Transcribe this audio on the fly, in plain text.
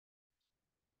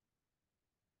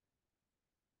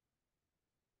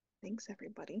Thanks,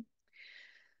 everybody.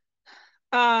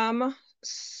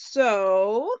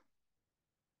 So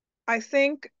I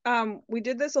think we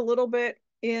did this a little bit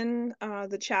in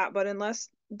the chat, but unless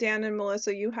Dan and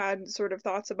Melissa, you had sort of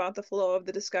thoughts about the flow of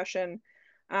the discussion,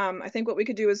 I think what we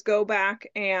could do is go back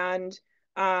and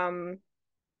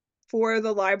for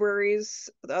the libraries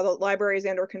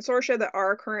and or consortia that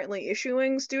are currently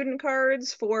issuing student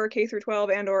cards for K through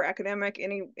 12 and or academic,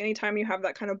 anytime you have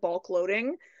that kind of bulk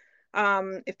loading,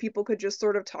 if people could just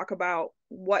sort of talk about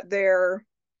what they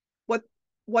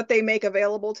make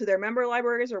available to their member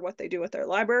libraries or what they do with their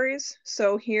libraries.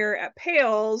 So here at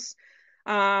Pales,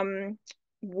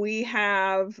 we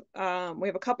have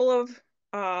a couple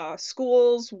of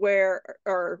schools where,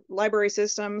 or library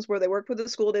systems where they work with the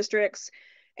school districts,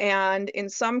 and in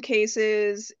some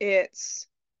cases it's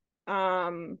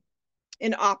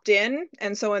an opt-in.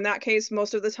 And so in that case,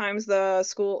 most of the times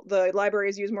the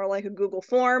libraries use more like a Google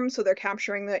form. So they're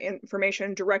capturing the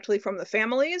information directly from the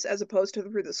families as opposed to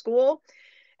through the school.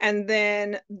 And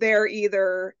then they're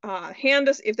either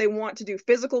if they want to do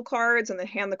physical cards and then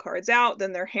hand the cards out,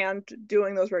 then they're hand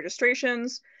doing those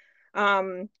registrations.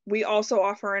 We also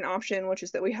offer an option, which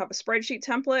is that we have a spreadsheet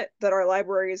template that our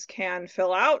libraries can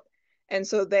fill out. And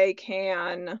so they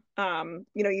can,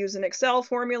 use an Excel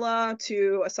formula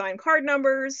to assign card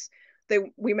numbers.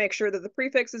 We make sure that the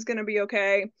prefix is going to be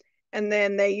okay. And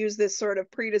then they use this sort of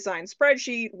pre-designed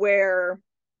spreadsheet where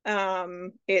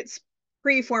it's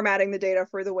pre-formatting the data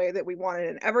for the way that we want it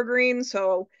in Evergreen.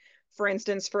 So for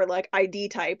instance, for like ID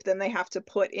type, then they have to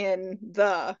put in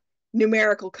the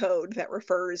numerical code that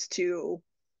refers to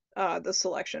the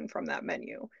selection from that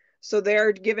menu. So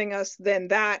they're giving us then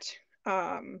that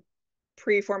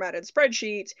pre-formatted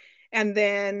spreadsheet, and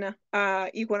then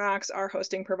Equinox, our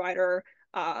hosting provider,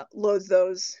 loads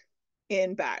those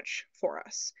in batch for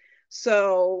us.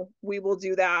 So we will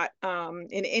do that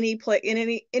in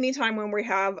any time when we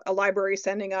have a library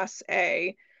sending us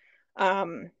a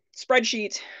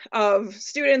spreadsheet of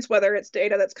students, whether it's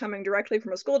data that's coming directly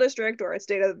from a school district or it's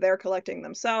data that they're collecting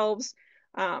themselves.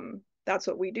 That's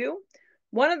what we do.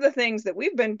 One of the things that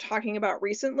we've been talking about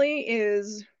recently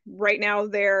is right now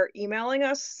they're emailing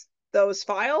us those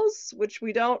files, which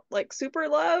we don't like super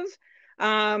love.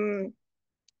 And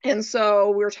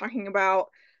so we were talking about,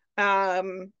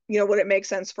 would it make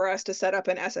sense for us to set up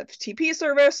an SFTP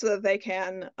service so that they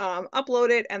can upload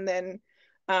it, and then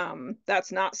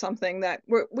that's not something that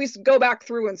we go back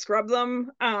through and scrub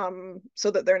them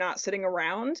so that they're not sitting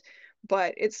around,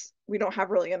 but we don't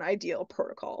have really an ideal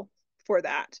protocol for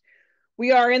that.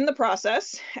 We are in the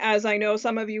process, as I know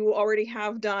some of you already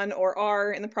have done or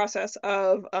are in the process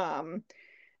of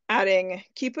adding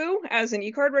Kipu as an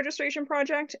eCard registration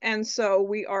project. And so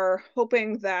we are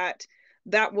hoping that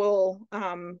that will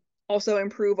also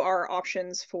improve our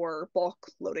options for bulk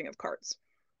loading of cards.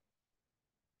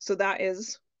 So that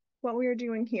is what we are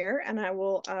doing here. And I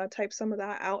will type some of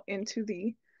that out into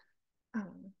the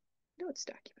notes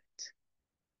document.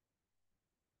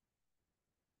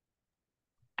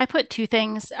 I put two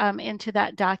things into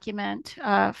that document.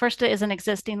 First is an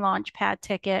existing Launchpad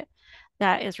ticket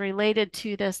that is related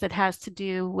to this, that has to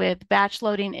do with batch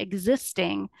loading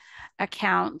existing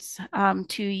accounts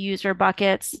to user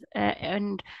buckets.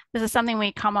 And this is something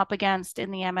we come up against in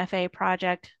the MFA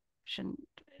project. Shouldn't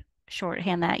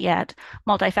shorthand that yet.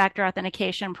 Multi-factor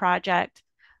authentication project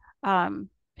and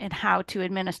how to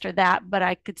administer that. But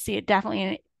I could see it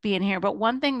definitely being here. But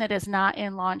one thing that is not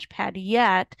in Launchpad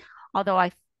yet, although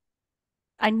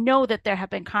I know that there have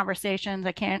been conversations.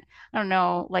 I don't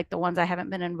know, like the ones I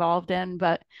haven't been involved in,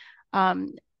 but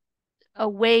a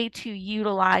way to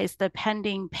utilize the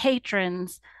pending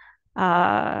patrons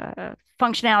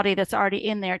functionality that's already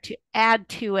in there to add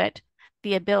to it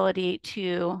the ability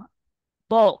to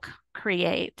bulk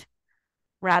create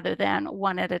rather than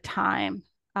one at a time.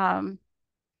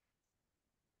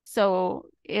 So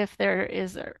if there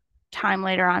is a time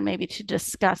later on, maybe to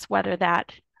discuss whether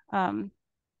that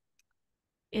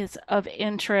is of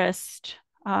interest,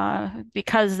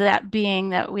 because that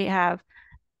being that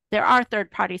there are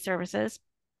third-party services,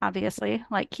 obviously,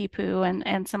 like Kipu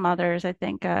and some others. I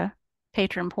think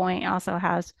Patron Point also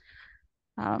has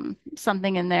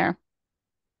something in there.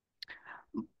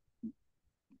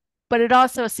 But it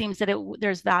also seems that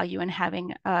there's value in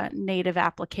having a native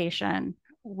application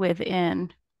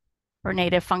within, or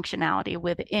native functionality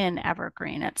within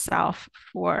Evergreen itself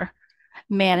for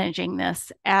managing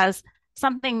this as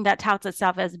something that touts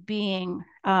itself as being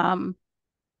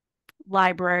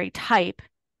library type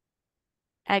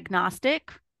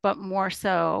agnostic, but more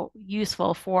so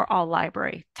useful for all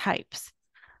library types,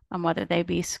 whether they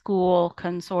be school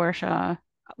consortia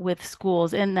with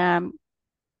schools in them,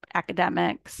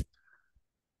 academics,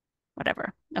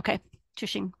 whatever. Okay,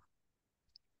 Chushing.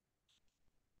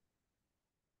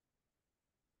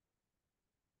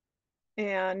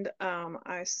 And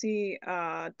I see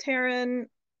Taryn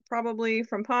probably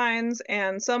from Pines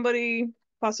and somebody,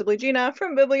 possibly Gina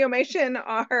from Bibliomation,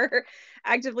 are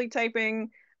actively typing.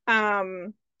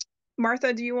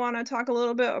 Martha, do you want to talk a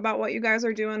little bit about what you guys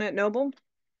are doing at Noble?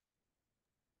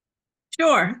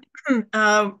 Sure.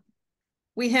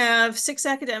 We have 6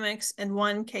 academics and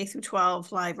 1 K through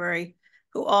 12 library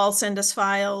who all send us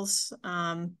files.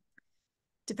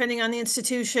 Depending on the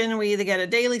institution, we either get a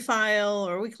daily file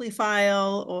or a weekly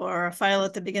file or a file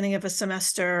at the beginning of a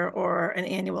semester or an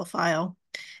annual file.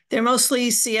 They're mostly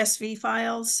CSV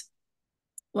files.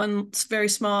 One very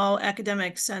small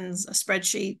academic sends a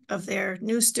spreadsheet of their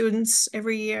new students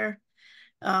every year.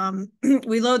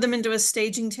 We load them into a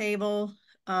staging table,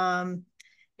 and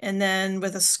then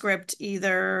with a script,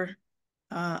 either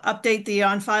update the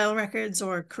on-file records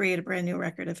or create a brand new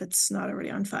record if it's not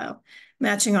already on file,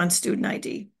 matching on student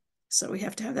ID. So we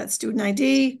have to have that student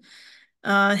ID.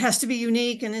 It has to be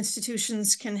unique, and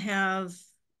institutions can have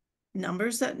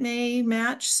numbers that may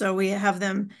match. So we have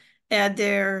them add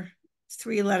their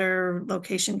 3-letter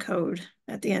location code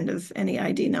at the end of any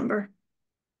ID number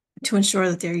to ensure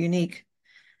that they're unique.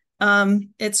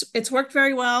 It's worked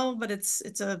very well, but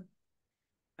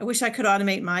I wish I could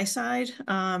automate my side.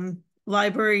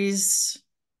 Libraries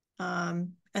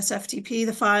SFTP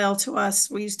the file to us.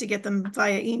 We used to get them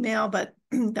via email, but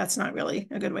that's not really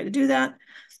a good way to do that.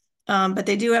 But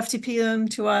they do FTP them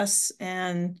to us,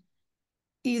 and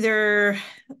either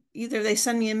they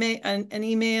send me an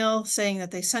email saying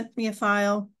that they sent me a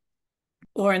file,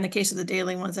 or in the case of the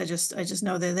daily ones, I just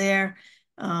know they're there,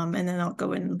 and then I'll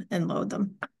go in and load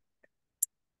them.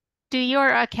 Do your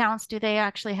accounts, do they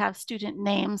actually have student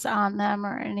names on them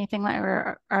or anything like,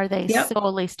 or are they Yep.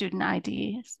 solely student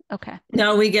IDs? Okay.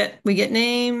 No, we get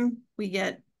name, we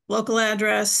get local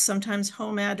address, sometimes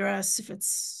home address if it's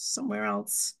somewhere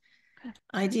else. Okay.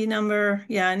 ID number,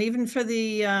 yeah, and even for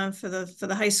the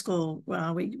high school,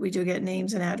 we do get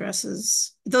names and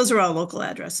addresses. Those are all local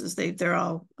addresses. They're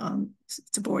all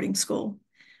it's a boarding school,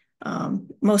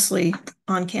 mostly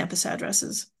on campus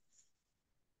addresses.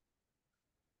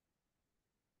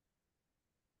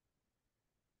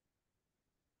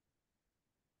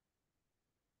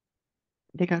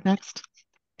 They go next.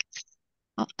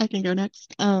 I can go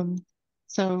next.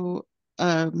 So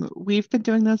we've been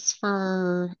doing this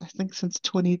for, I think, since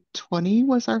 2020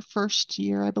 was our first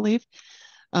year, I believe,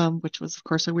 which was, of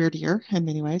course, a weird year in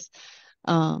many ways.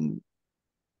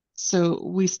 So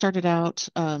we started out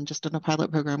just in a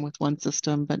pilot program with one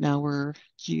system, but now we're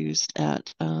used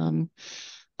at,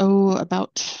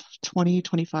 about 20,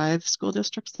 25 school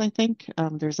districts, I think.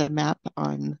 There's a map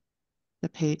on the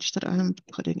page that I'm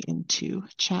putting into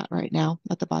chat right now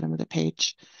at the bottom of the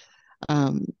page.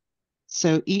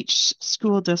 So each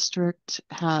school district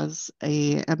has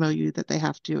a MOU that they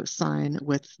have to sign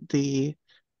with the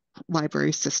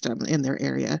library system in their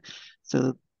area.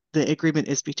 So the agreement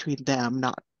is between them,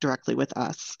 not directly with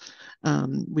us.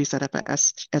 We set up a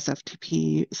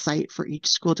SFTP site for each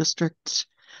school district,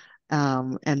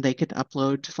 and they can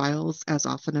upload files as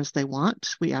often as they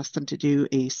want. We ask them to do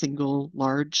a single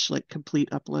large, like complete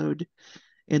upload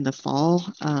in the fall,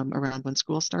 around when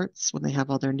school starts, when they have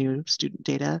all their new student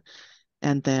data.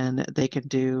 And then they can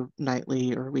do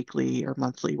nightly or weekly or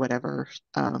monthly, whatever,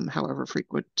 however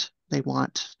frequent they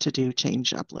want to do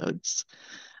change uploads.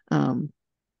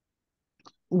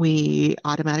 We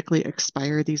automatically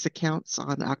expire these accounts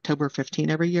on October 15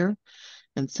 every year.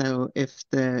 And so if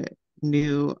the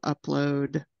new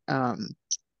upload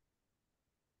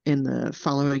in the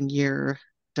following year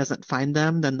doesn't find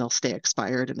them, then they'll stay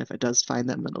expired. And if it does find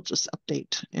them, it'll just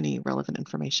update any relevant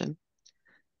information.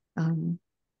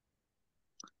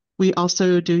 We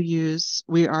also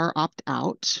we are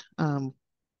opt-out.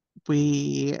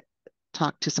 We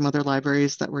talked to some other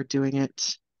libraries that were doing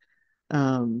it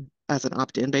as an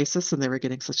opt-in basis, and they were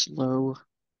getting such low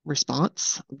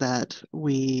response that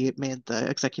we made the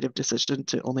executive decision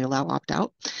to only allow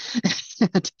opt-out.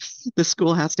 And the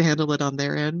school has to handle it on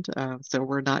their end. So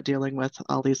we're not dealing with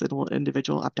all these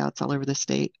individual opt-outs all over the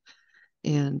state.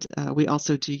 And we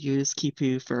also do use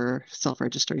Kipu for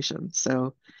self-registration.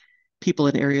 So people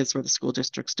in areas where the school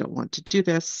districts don't want to do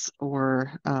this,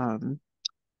 or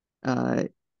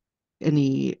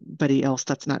anybody else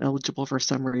that's not eligible for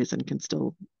some reason can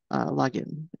still log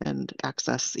in and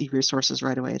access e-resources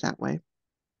right away that way.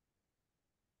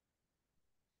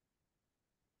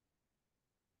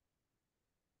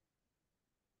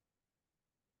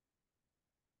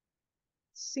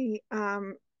 See,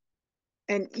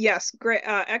 And yes, great,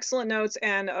 excellent notes.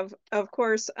 And of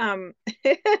course, Taryn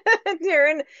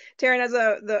has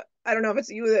I don't know if it's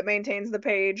you that maintains the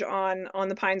page on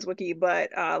the Pines Wiki, but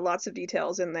lots of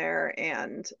details in there,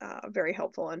 and very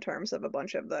helpful in terms of a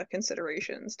bunch of the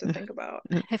considerations to think about.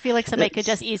 I feel like somebody could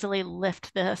just easily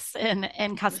lift this and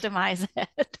customize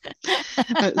it.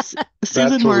 Susan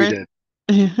That's what we Morris. did.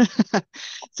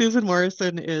 Susan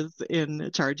Morrison is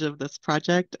in charge of this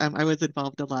project. I was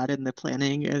involved a lot in the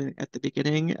planning at the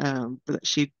beginning, but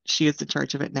she is in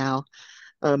charge of it now.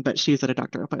 But she's at a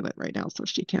doctor appointment right now, so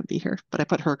she can't be here. But I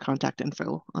put her contact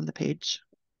info on the page.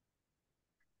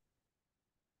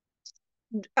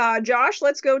 Josh,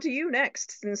 let's go to you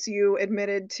next, since you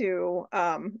admitted to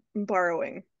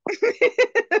borrowing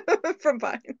from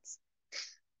Pines.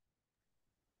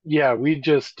 Yeah, we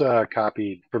just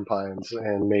copied from Pines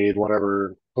and made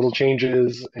whatever little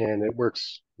changes, and it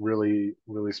works really,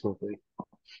 really smoothly.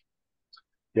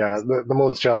 Yeah, the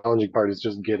most challenging part is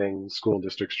just getting school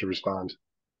districts to respond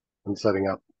and setting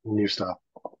up new stuff.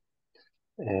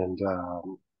 And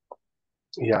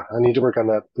yeah, I need to work on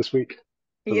that this week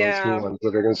for those new Yeah. ones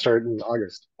that are going to start in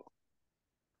August.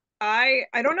 I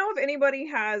don't know if anybody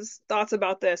has thoughts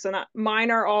about this, and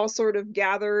mine are all sort of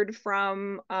gathered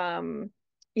from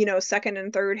second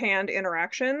and third hand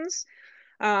interactions.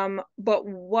 But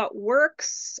what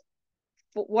works,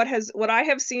 what I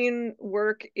have seen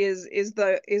work is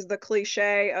the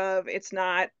cliche of it's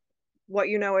not what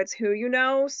you know, it's who you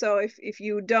know. So if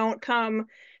you don't come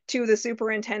to the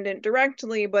superintendent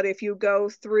directly, but if you go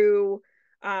through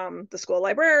the school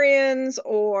librarians,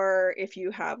 or if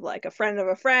you have like a friend of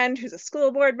a friend who's a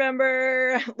school board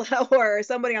member, or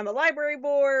somebody on the library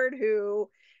board who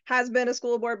has been a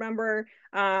school board member,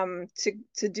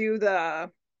 to do the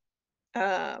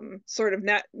sort of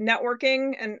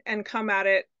networking and come at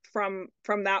it from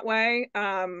that way.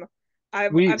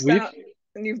 I've We've sent,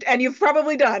 and you've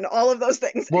probably done all of those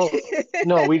things. Well,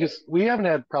 no, we haven't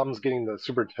had problems getting the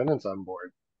superintendents on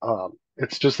board.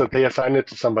 It's just that they assign it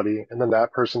to somebody and then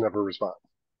that person never responds.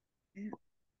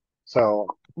 So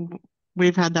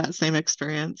We've had that same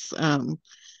experience.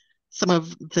 Some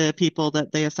of the people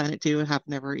that they assign it to have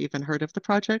never even heard of the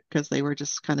project because they were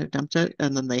just kind of dumped it,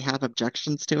 and then they have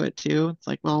objections to it too. It's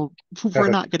like, well, we're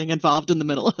not getting involved in the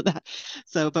middle of that.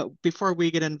 So, but before we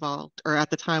get involved, or at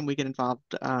the time we get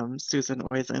involved, Susan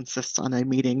always insists on a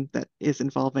meeting that is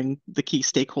involving the key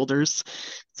stakeholders.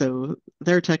 So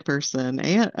their tech person,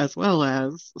 and as well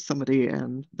as somebody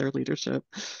in their leadership,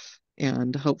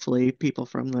 and hopefully people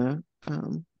from the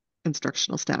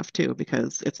instructional staff too,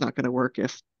 because it's not going to work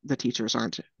if the teachers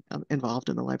aren't involved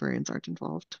and the librarians aren't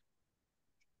involved.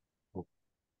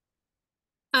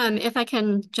 If I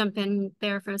can jump in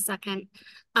there for a second,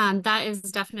 that is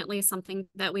definitely something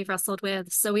that we've wrestled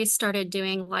with. So we started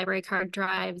doing library card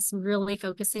drives, really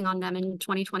focusing on them in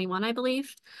 2021, I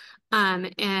believe.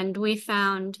 And we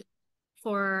found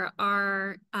for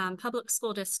our public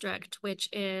school district, which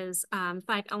is 5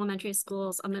 elementary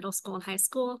schools, a middle school, and high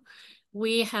school,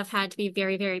 we have had to be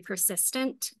very, very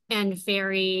persistent and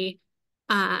very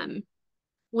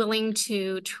willing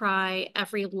to try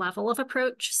every level of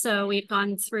approach. So we've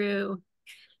gone through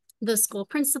the school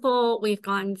principal, we've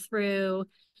gone through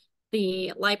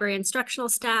the library instructional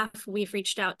staff, we've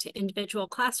reached out to individual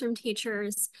classroom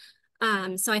teachers.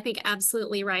 So I think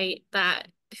absolutely right that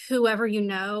whoever you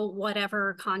know,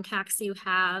 whatever contacts you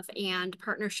have and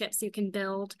partnerships you can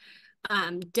build,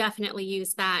 definitely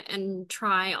use that and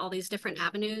try all these different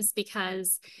avenues,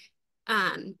 because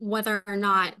whether or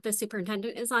not the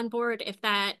superintendent is on board, if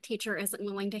that teacher isn't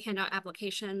willing to hand out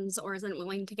applications or isn't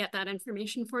willing to get that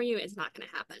information for you, it's not going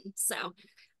to happen. So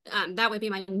that would be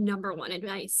my number one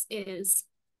advice, is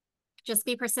just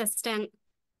be persistent,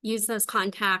 use those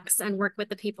contacts, and work with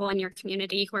the people in your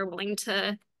community who are willing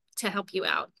to help you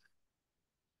out.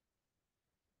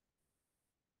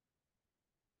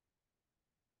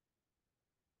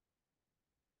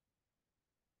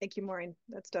 Thank you, Maureen.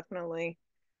 That's definitely,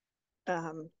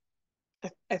 I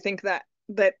think that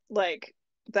like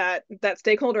that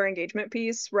stakeholder engagement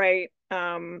piece, right,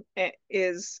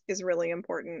 is really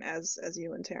important, as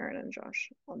you and Taryn and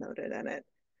Josh all noted. And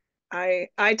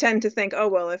I tend to think, oh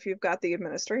well, if you've got the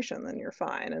administration, then you're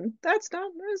fine, and that's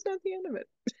not the end of it.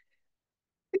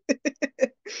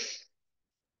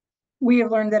 We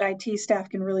have learned that IT staff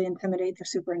can really intimidate the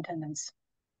superintendents.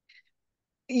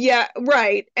 Yeah,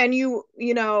 right. And you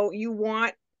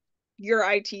want your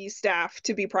IT staff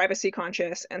to be privacy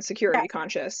conscious and security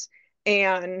conscious.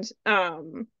 And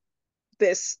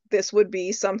this would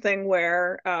be something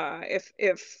where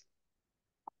if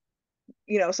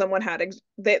someone had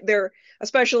they're,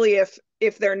 especially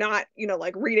if they're not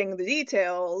like reading the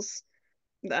details,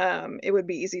 it would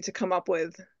be easy to come up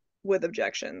with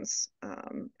objections.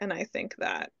 And I think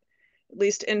that at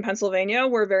least in Pennsylvania,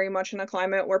 we're very much in a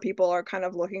climate where people are kind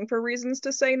of looking for reasons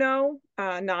to say no,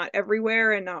 not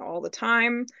everywhere and not all the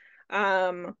time.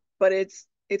 But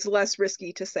it's less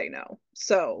risky to say no.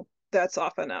 So that's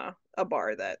often a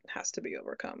bar that has to be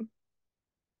overcome.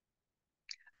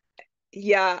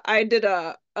 Yeah, I did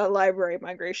a library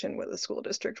migration with a school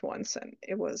district once, and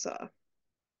it was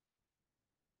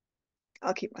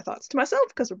I'll keep my thoughts to myself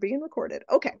because we're being recorded.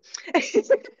 Okay.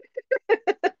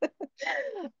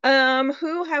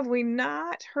 Who have we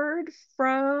not heard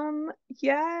from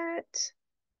yet?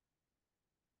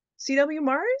 CW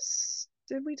Mars?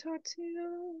 Did we talk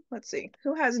to? Let's see.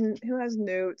 Who has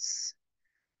notes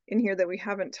in here that we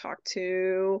haven't talked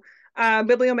to?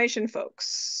 Bibliomation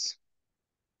folks.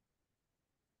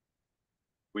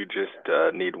 We just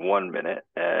need 1 minute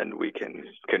and we can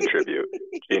contribute.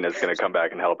 Gina's going to come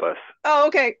back and help us. Oh,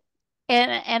 okay.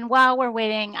 And while we're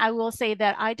waiting, I will say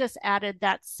that I just added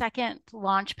that second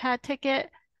Launchpad ticket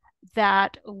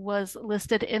that was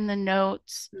listed in the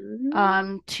notes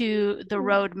to the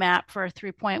roadmap for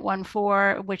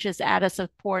 3.14, which is add a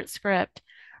support script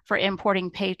for importing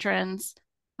patrons.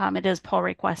 It is pull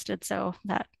requested, so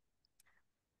that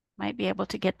might be able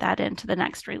to get that into the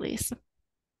next release.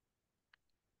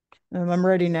 I'm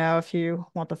ready now if you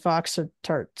want the Fox to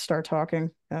start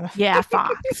talking. Yeah,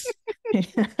 Fox.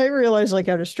 I realize like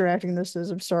how distracting this is.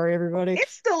 I'm sorry, everybody.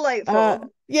 It's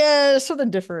delightful. Yeah,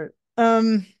 something different.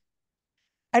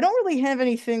 I don't really have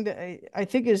anything that I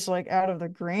think is like out of the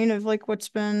grain of like what's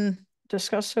been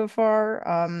discussed so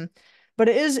far. But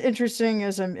it is interesting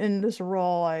as I'm in this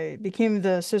role. I became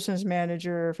the systems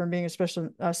manager from being a special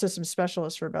systems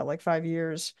specialist for about like 5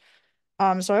 years.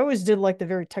 So I always did like the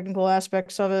very technical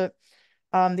aspects of it.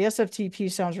 The SFTP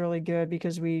sounds really good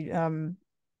because we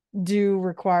do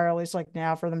require, at least like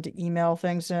now, for them to email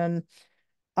things in.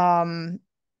 And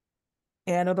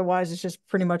otherwise, it's just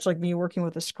pretty much like me working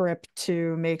with a script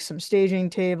to make some staging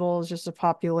tables just to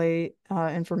populate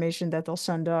information that they'll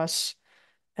send us.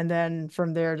 And then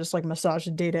from there, just like massage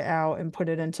the data out and put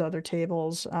it into other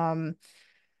tables. I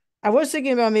was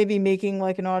thinking about maybe making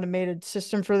like an automated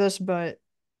system for this, but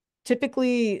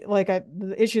typically, like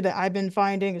the issue that I've been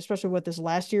finding, especially with this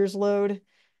last year's load,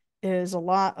 is a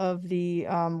lot of the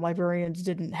librarians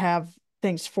didn't have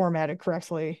things formatted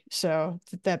correctly. So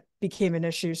that became an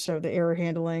issue. So the error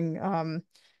handling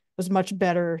was much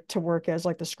better to work as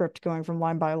like the script going from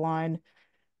line by line.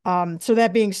 So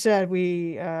that being said,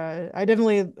 I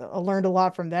definitely learned a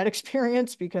lot from that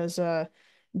experience because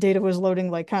data was loading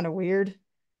like kind of weird.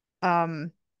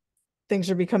 Things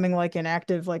are becoming like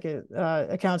inactive, like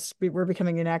accounts were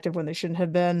becoming inactive when they shouldn't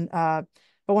have been. But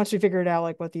once we figured out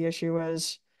like what the issue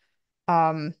is,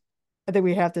 I think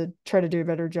we have to try to do a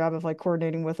better job of like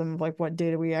coordinating with them, like what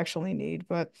data we actually need.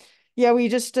 But yeah, we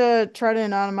just try to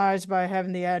anonymize by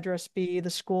having the address be the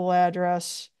school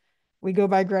address. We go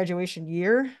by graduation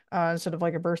year instead of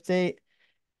like a birth date.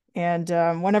 And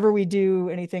whenever we do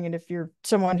anything, and if you're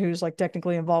someone who's like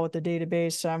technically involved with the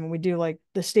database, we do like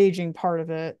the staging part of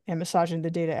it and massaging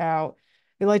the data out.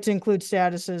 We like to include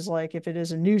statuses like if it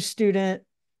is a new student,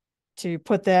 to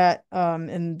put that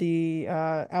in the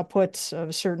outputs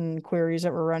of certain queries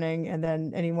that we're running, and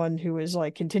then anyone who is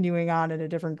like continuing on in a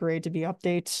different grade to be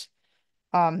updates,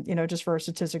 just for our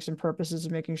statistics and purposes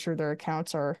of making sure their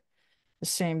accounts are the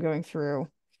same going through.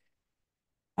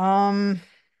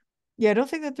 Yeah, I don't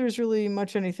think that there's really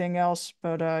much anything else,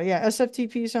 but yeah,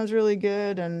 SFTP sounds really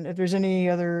good. And if there's any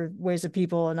other ways that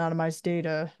people anonymize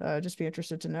data, just be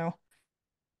interested to know.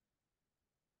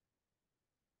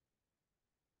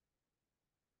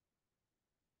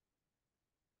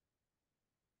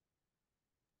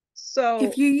 So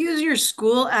if you use your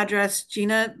school address,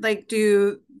 Gina, like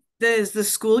does the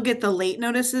school get the late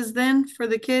notices then for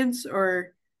the kids,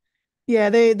 or? Yeah,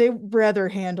 they rather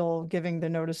handle giving the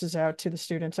notices out to the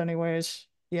students anyways.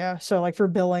 Yeah, so like for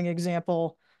billing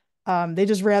example, they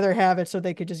just rather have it so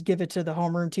they could just give it to the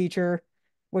homeroom teacher,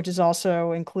 which is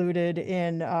also included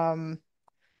in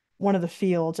one of the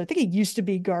fields. I think it used to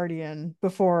be Guardian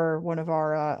before one of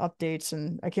our updates,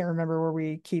 and I can't remember where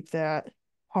we keep that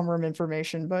homeroom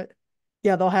information, but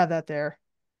yeah, they'll have that there.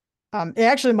 It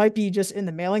actually might be just in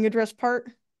the mailing address part,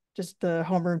 just the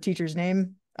homeroom teacher's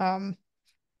name.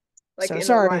 like So in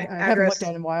sorry, the I haven't looked address.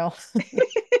 at it in a while.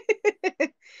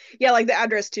 Yeah, like the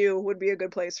address too would be a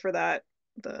good place for that.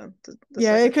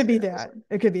 Yeah, it could be secretary.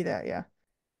 that. It could be that, yeah.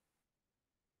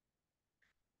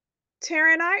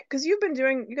 Tara and because you guys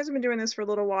have been doing this for a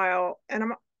little while,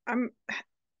 and I'm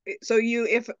so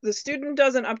if the student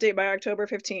doesn't update by October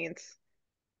 15th,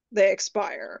 they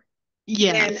expire.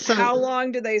 Yeah, And so how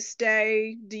long do they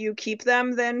stay? Do you keep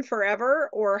them then forever,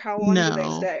 or how long do they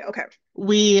no, stay? Okay.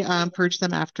 we purge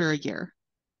them after a year.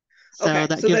 So Okay.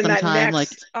 that So gives then them that time, like,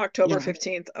 next October yeah,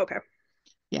 15th. Okay.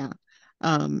 yeah.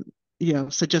 Um,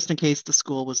 so just in case the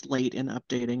school was late in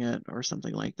updating it or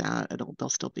something like that, they'll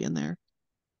still be in there.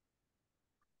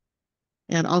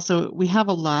 And also, we have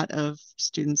a lot of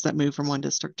students that move from one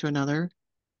district to another.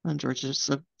 Georgia's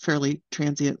a fairly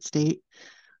transient state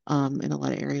in a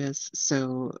lot of areas.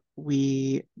 So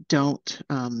we don't,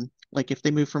 like if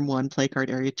they move from one play card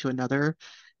area to another,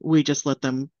 we just let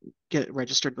them get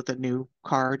registered with a new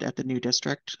card at the new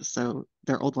district. So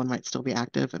their old one might still be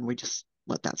active and we just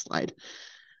let that slide.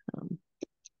 Um,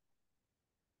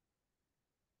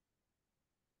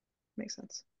 Makes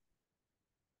sense.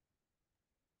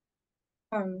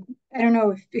 I don't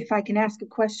know if I can ask a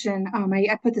question.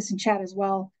 I put this in chat as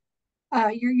well.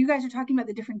 You guys are talking about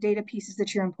the different data pieces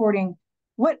that you're importing.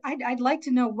 What I'd like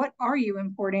to know, what are you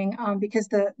importing? Because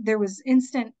there was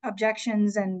instant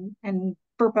objections and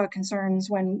FERPA concerns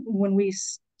when we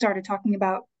started talking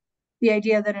about the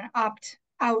idea that an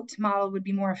opt-out model would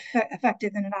be more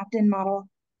effective than an opt-in model.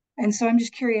 And so I'm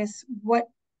just curious what,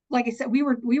 like I said, we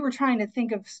were trying to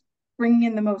think of bringing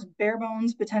in the most bare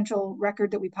bones potential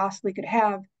record that we possibly could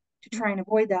have to try and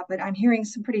avoid that. But I'm hearing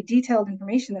some pretty detailed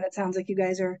information that it sounds like you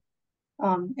guys are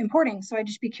importing. So I'd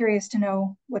just be curious to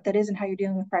know what that is and how you're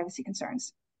dealing with privacy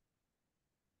concerns.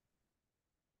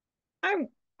 I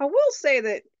will say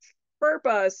that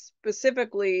FERPA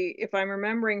specifically, if I'm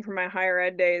remembering from my higher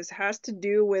ed days, has to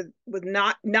do with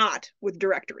not with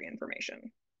directory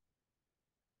information.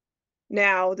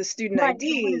 Now the student Right.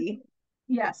 ID,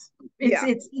 Yes, yeah,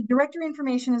 it's directory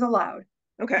information is allowed.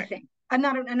 I okay. think I'm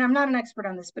not an expert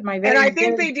on this, but my And I very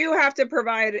think they do have to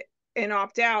provide an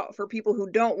opt-out for people who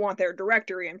don't want their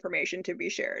directory information to be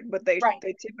shared, but they right.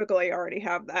 typically already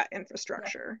have that Yeah.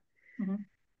 infrastructure. Mhm.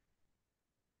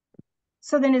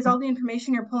 So then is all the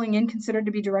information you're pulling in considered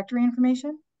to be directory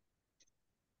information?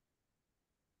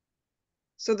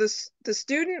 So the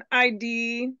student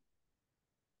ID,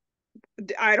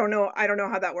 I don't know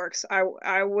how that works.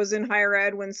 I was in higher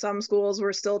ed when some schools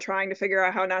were still trying to figure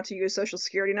out how not to use social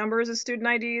security numbers as student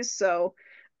IDs. So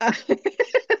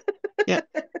yeah.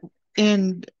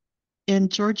 And in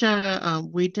Georgia,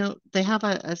 we don't, they have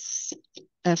a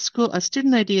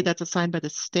student ID that's assigned by the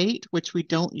state, which we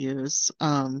don't use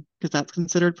because that's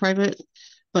considered private.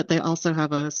 But they also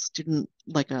have a student,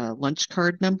 like a lunch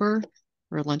card number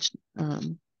or a lunch,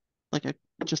 like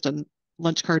just a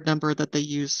lunch card number that they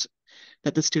use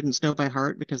that the students know by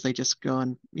heart because they just go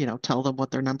and tell them what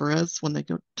their number is when they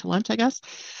go to lunch, I guess.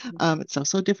 It's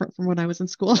so different from when I was in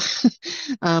school.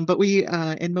 But we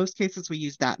in most cases we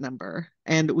use that number,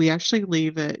 and we actually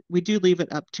we do leave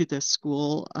it up to the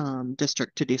school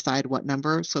district to decide what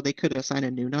number, so they could assign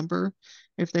a new number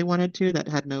if they wanted to that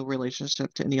had no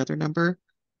relationship to any other number,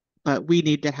 but we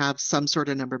need to have some sort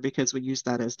of number because we use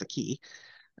that as the key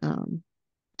to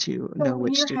So know when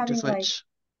which you're student having is like, which.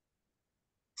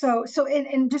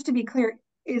 and just to be clear,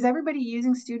 is everybody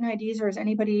using student IDs or is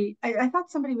anybody, I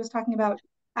thought somebody was talking about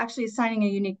actually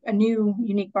assigning a new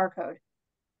unique barcode.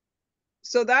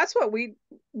 so that's what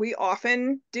we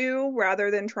often do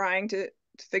rather than trying to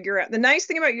figure out. The nice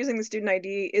thing about using the student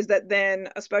ID is that then,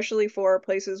 especially for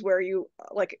places where you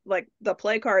like the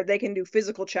play card, they can do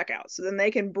physical checkout. So then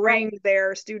they can bring Right.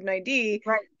 their student ID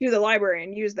Right. to the library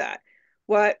and use that.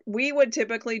 What we would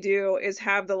typically do is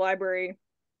have the library,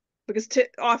 because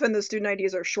often the student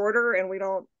IDs are shorter and we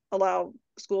don't allow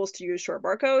schools to use short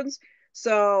barcodes.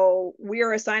 So we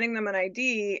are assigning them an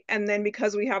ID, and then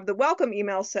because we have the welcome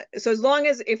email set, so as long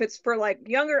as if it's for like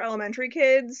younger elementary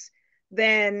kids,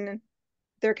 then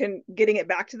getting it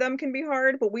back to them can be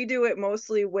hard, but we do it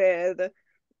mostly with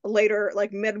later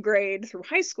like mid-grade through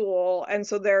high school, and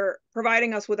so they're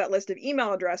providing us with that list of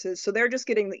email addresses, so they're just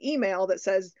getting the email that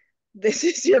says this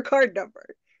is your card number.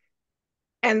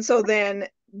 And so then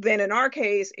in our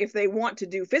case, if they want to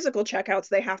do physical checkouts,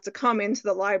 they have to come into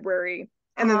the library,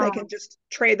 and then they can just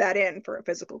trade that in for a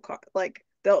physical card. Like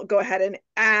they'll go ahead and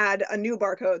add a new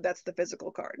barcode that's the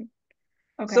physical card.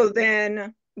 Okay. So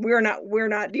then we're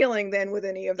not dealing then with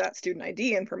any of that student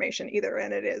ID information either,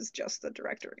 and it is just the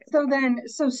directory.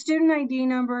 So student ID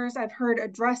numbers, I've heard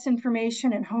address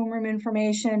information and homeroom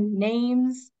information,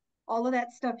 names, all of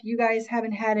that stuff. You guys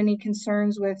haven't had any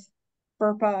concerns with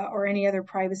FERPA or any other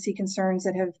privacy concerns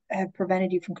that have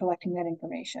prevented you from collecting that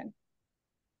information,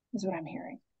 is what I'm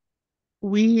hearing.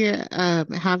 We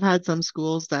have had some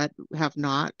schools that have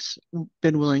not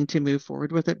been willing to move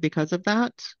forward with it because of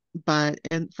that. But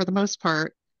for the most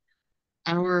part,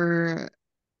 our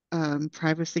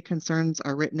privacy concerns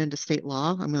are written into state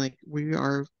law. I mean, like we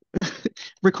are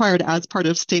required as part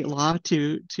of state law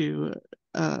to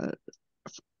uh,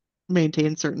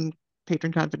 maintain certain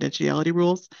patron confidentiality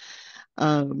rules.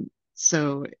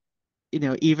 So, you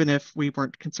know, even if we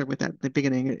weren't concerned with that in the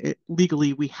beginning,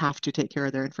 legally we have to take care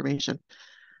of their information.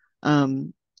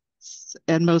 And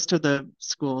most of the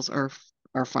schools are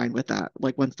fine with that.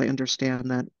 Like once they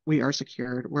understand that we are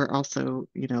secured, we're also,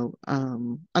 you know,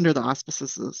 under the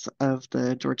auspices of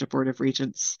the Georgia Board of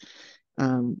Regents.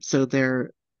 So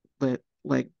they're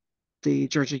like the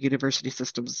Georgia University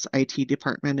Systems IT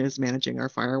department is managing our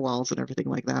firewalls and everything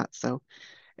like that. So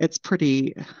it's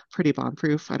pretty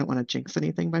bomb-proof. I don't want to jinx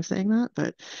anything by saying that,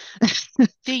 but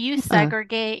Do you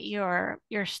segregate your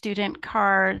student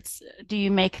cards? Do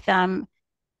you make them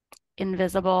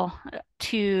invisible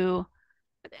to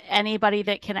anybody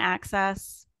that can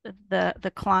access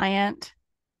the client?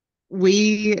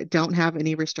 We don't have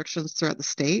any restrictions throughout the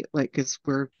state, like because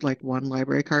we're like one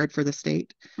library card for the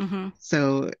state. Mm-hmm.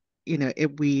 So, you know,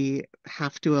 if we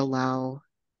have to allow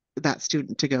that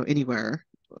student to go anywhere,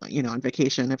 you know, on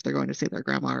vacation, if they're going to see their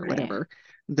grandma or Right. whatever,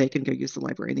 they can go use the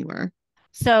library anywhere.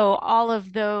 So all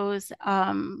of those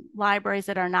libraries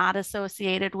that are not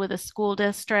associated with a school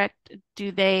district,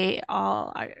 do they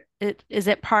all, is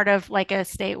it part of like a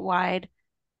statewide,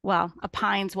 well, a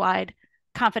Pines-wide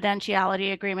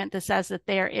confidentiality agreement that says that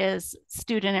there is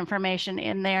student information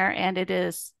in there and it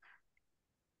is,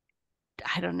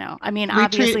 I don't know. I mean,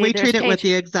 obviously we there's treat it with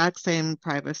the exact same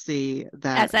privacy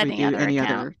that as we do any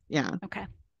other. Yeah. Okay.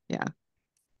 Yeah.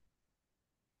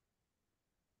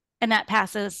 And that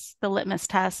passes the litmus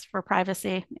test for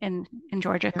privacy in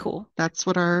Georgia. Yep. Cool. That's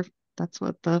what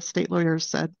the state lawyers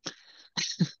said.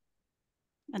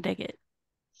 I dig it.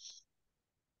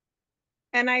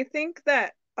 And I think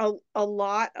that a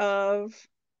lot of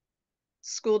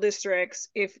school districts,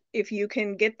 if you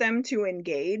can get them to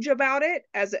engage about it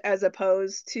as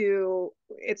opposed to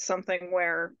it's something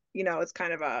where, you know, it's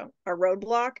kind of a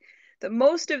roadblock, that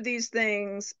most of these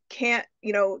things can't,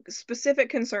 you know, specific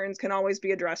concerns can always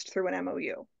be addressed through an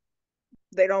MOU.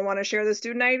 They don't want to share the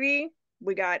student ID.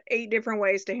 We got 8 different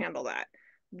ways to handle that.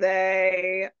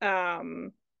 They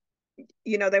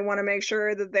you know, they want to make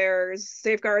sure that there's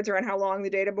safeguards around how long the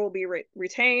data will be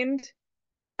retained.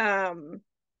 You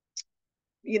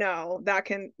know, that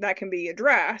can be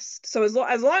addressed. So as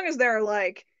long as they're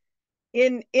like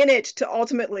in it to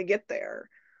ultimately get there,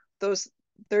 there's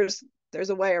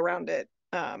a way around it.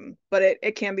 But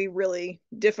it can be really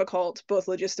difficult both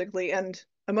logistically and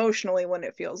emotionally when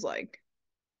it feels like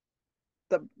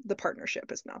the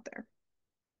partnership is not there.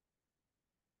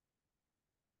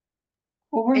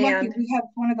 Well, we're lucky we have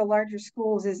one of the larger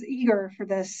schools is eager for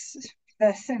this,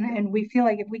 and we feel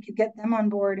like if we could get them on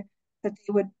board, that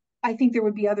they would, I think there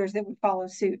would be others that would follow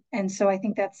suit. And so I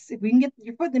think that's, if we can get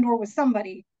your foot in the door with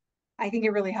somebody, I think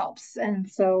it really helps. And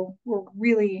so we're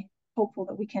really hopeful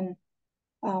that we can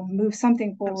move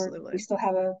something forward. Absolutely. We still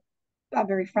have a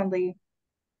very friendly,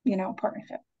 you know,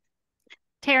 partnership.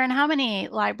 Taryn, how many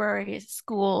library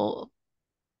school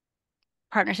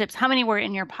partnerships, how many were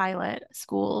in your pilot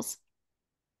schools?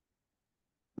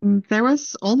 There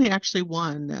was only actually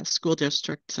one school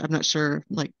district. I'm not sure,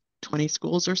 like 20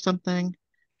 schools or something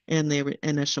in the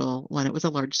initial one. It was a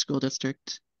large school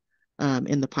district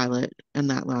in the pilot,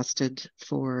 and that lasted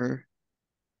for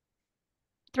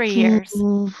 3 years.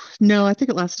 No, I think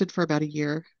it lasted for about a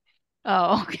year.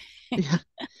 Oh, okay. Yeah,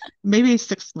 maybe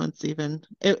 6 months even.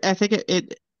 I think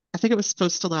it was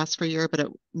supposed to last for a year, but it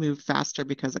moved faster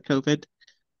because of COVID,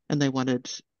 and they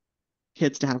wanted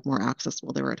kids to have more access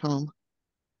while they were at home.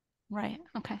 Right.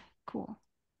 Okay, cool.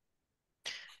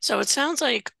 So it sounds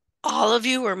like all of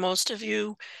you or most of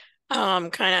you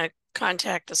kind of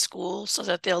contact the school so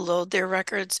that they'll load their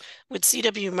records. With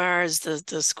CW Mars,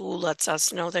 the school lets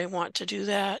us know they want to do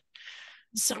that.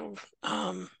 So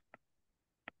that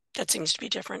seems to be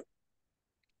different.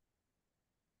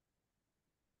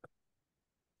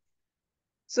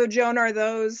 So Joan, are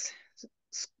those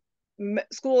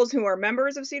schools who are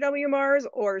members of CW Mars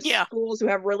or schools who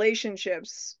have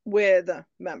relationships with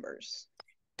members?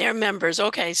 They're members.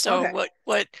 Okay, so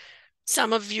what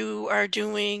some of you are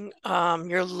doing,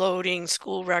 you're loading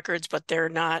school records, but they're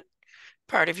not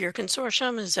part of your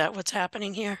consortium. Is that what's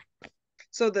happening here?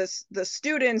 So the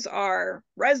students are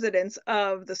residents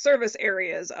of the service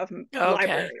areas of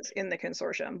libraries in the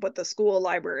consortium, but the school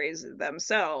libraries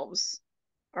themselves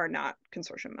are not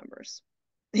consortium members,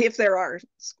 if there are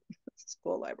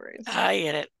school libraries. I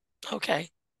get it. Okay.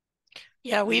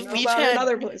 Yeah, we've had in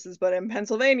other places, but in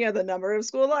Pennsylvania, the number of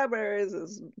school libraries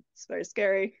is very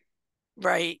scary.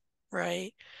 Right,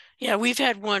 right. Yeah, we've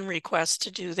had one request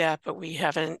to do that, but we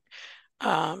haven't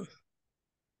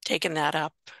taken that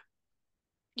up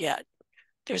yet.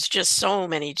 There's just so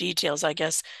many details. I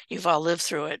guess you've all lived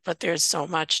through it, but there's so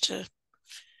much to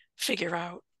figure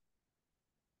out.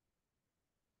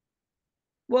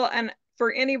 Well, and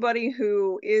for anybody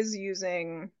who is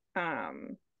using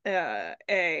a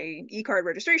e-card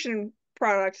registration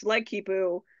product like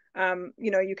Kipu,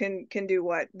 you can do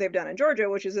what they've done in Georgia,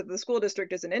 which is if the school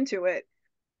district isn't into it,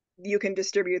 you can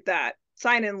distribute that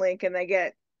sign-in link, and they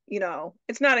get,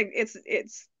 it's not a,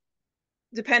 it's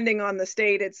depending on the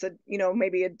state, it's a,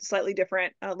 maybe a slightly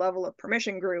different level of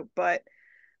permission group, but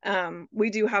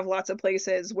we do have lots of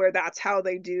places where that's how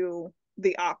they do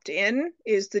the opt-in,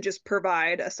 is to just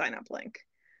provide a sign-up link.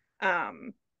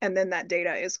 And then that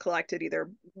data is collected either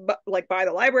like by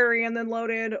the library and then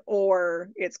loaded, or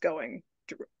it's going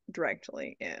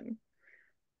directly in.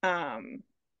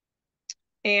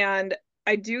 And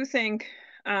I do think,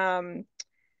 one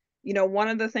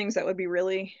of the things that would be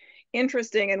really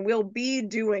interesting, and we'll be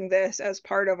doing this as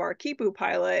part of our Kipu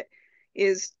pilot,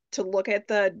 is to look at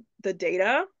the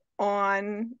data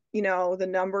on, the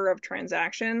number of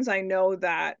transactions. I know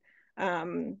that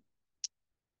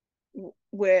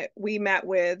we met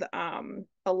with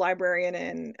a librarian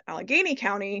in Allegheny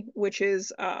County, which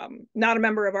is not a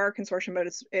member of our consortium, but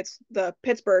it's the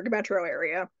Pittsburgh metro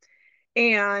area.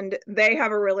 And they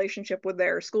have a relationship with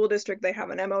their school district. They have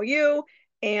an MOU,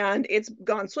 and it's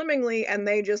gone swimmingly, and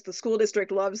the school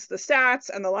district loves the stats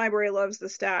and the library loves the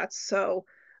stats. So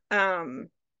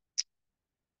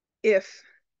if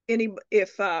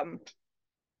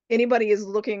anybody is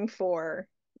looking for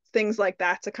things like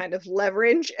that to kind of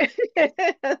leverage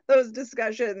those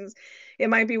discussions, it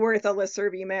might be worth a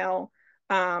listserv email,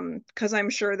 because I'm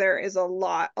sure there is a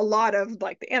lot of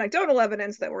like the anecdotal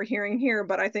evidence that we're hearing here,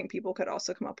 but I think people could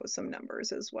also come up with some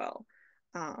numbers as well,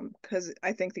 because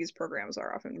I think these programs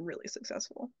are often really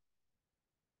successful.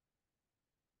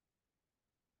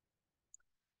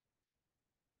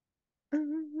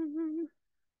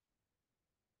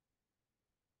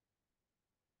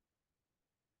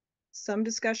 Some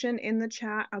discussion in the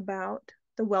chat about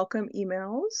the welcome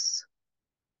emails.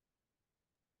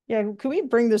 Yeah, could we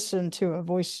bring this into a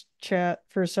voice chat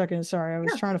for a second? Sorry, I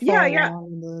was trying to follow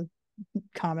along in the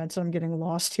comments. I'm getting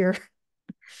lost here.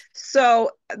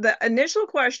 So the initial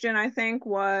question, I think,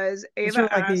 was Ava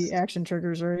like asked, the action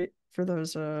triggers, right? For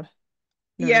those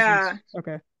yeah,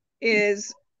 okay.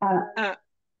 Is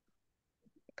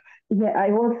yeah,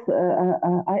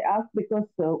 I asked because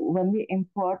when we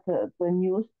import the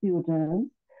new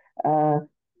students,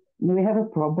 we have a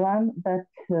problem that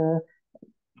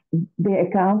the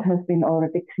account has been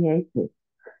already created.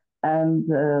 And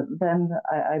then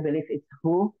I believe it's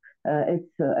who,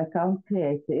 it's account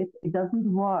created. It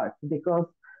doesn't work because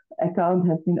account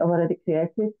has been already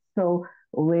created. So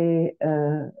we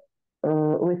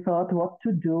thought what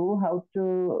to do, how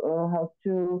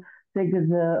to trigger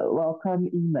the welcome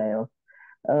email.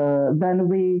 Then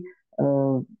we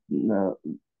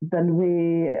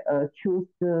choose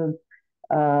the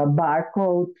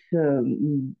barcode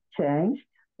changed.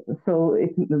 So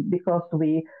because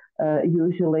we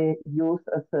usually use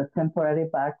as a temporary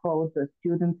barcode the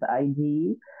student's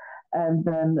ID, and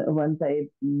then when they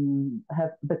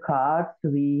have the cards,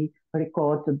 we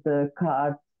record the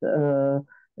card's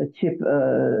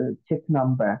chip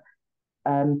number.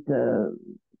 And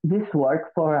this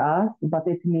worked for us, but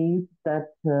it means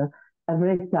that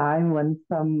every time when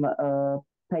some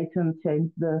patron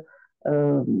changed the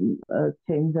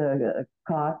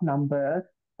card number,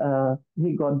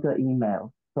 he got the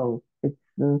email. So it's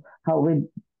how we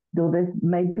do this.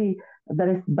 Maybe there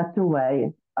is a better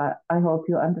way. I hope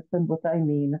you understand what I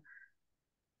mean.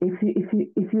 If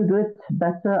you do it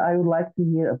better, I would like to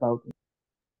hear about it.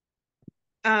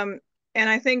 And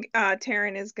I think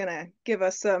Taryn is gonna give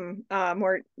us some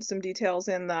details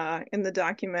in the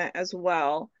document as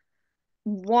well.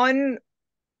 I'd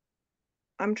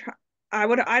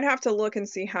have to look and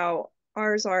see how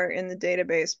ours are in the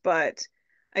database, but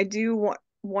I do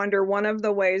wonder, one of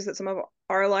the ways that some of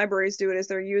our libraries do it is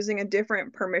they're using a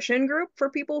different permission group for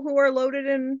people who are loaded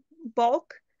in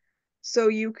bulk. So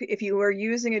if you are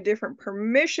using a different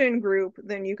permission group,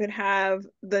 then you could have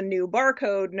the new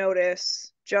barcode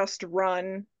notice just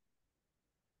run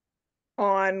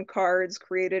on cards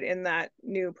created in that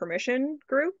new permission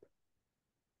group.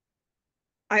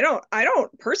 I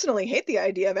don't personally hate the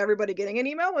idea of everybody getting an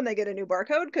email when they get a new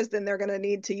barcode, because then they're going to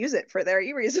need to use it for their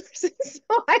e-resources. So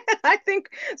I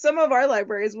think some of our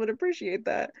libraries would appreciate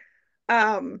that.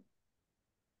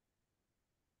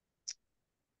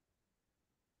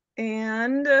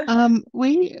 And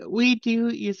we do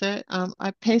use it.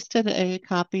 I pasted a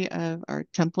copy of our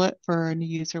template for our new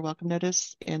user welcome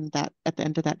notice in that at the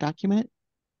end of that document.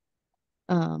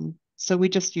 So we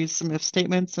just use some if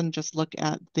statements and just look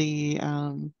at the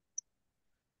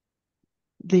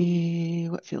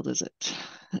what field is it?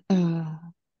 The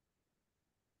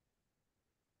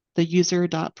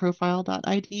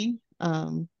user.profile.id,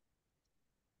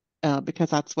 because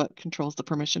that's what controls the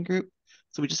permission group.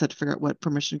 So we just had to figure out what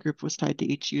permission group was tied to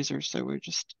each user. So we're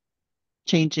just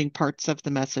changing parts of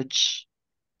the message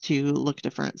to look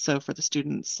different. So for the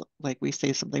students, like we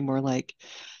say something more like,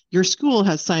 your school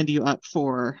has signed you up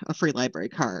for a free library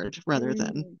card rather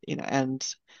than, and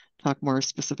talk more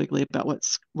specifically about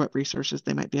what resources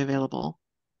they might be available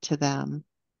to them.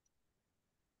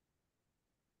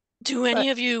 Do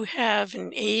any of you have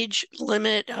an age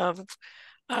limit of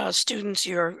students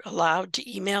you're allowed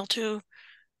to email to?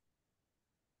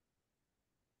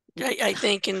 I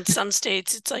think in some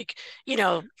states it's like,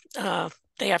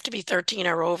 they have to be 13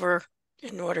 or over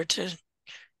in order to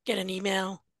get an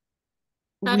email.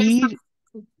 That is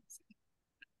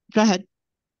Go ahead.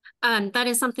 That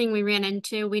is something we ran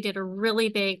into. We did a really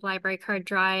big library card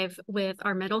drive with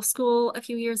our middle school a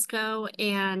few years ago,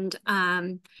 and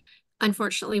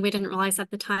unfortunately, we didn't realize at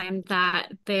the time that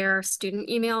their student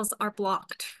emails are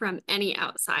blocked from any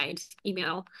outside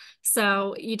email.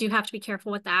 So you do have to be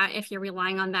careful with that if you're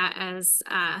relying on that as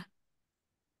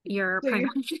your primary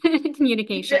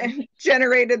communication.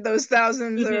 Generated those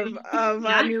thousands of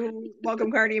new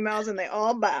welcome card emails, and they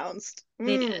all bounced.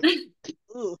 They did.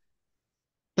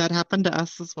 That happened to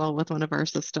us as well with one of our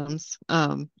systems.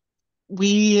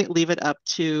 We leave it up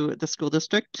to the school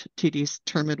district to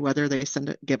determine whether they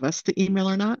give us the email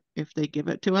or not. If they give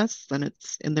it to us, then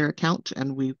it's in their account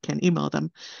and we can email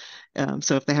them.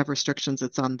 So if they have restrictions,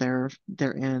 it's on their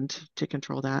end to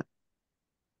control that.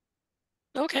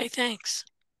 Okay, thanks.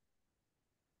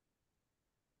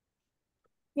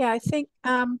 Yeah, I think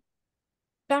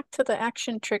back to the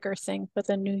action trigger thing for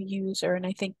the new user, and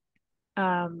I think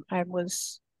I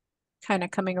was kind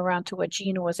of coming around to what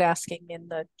Gina was asking in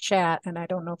the chat, and I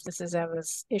don't know if this is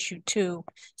Eva's issue too.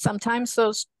 Sometimes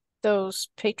those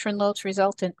patron loads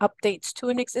result in updates to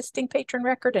an existing patron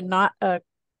record and not a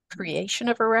creation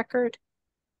of a record.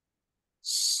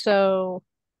 So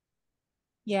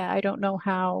yeah, I don't know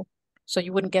how, so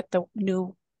you wouldn't get the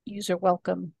new user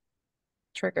welcome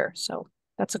trigger. So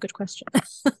that's a good question.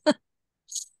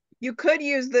 You could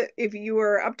use if you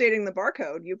were updating the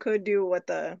barcode, you could do what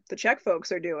the check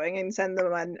folks are doing and send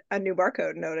them a new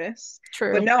barcode notice.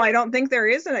 True. But no, I don't think there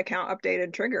is an account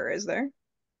updated trigger, is there?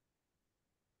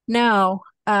 No,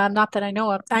 not that I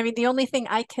know of. I mean, the only thing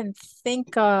I can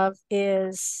think of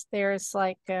is there's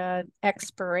like an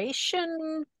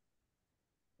expiration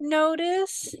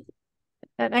notice,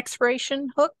 an expiration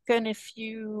hook, and if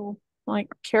you like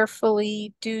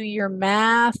carefully do your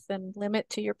math and limit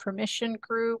to your permission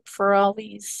group for all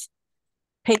these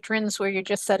patrons where you're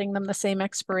just setting them the same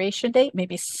expiration date,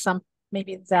 maybe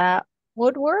that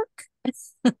would work.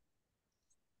 I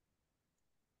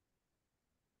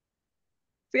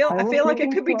feel like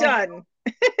it could be done.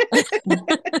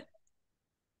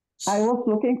 I was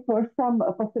looking for some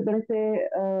possibility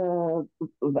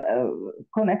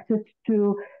connected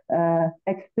to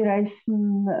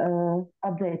expiration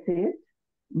updated,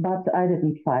 but I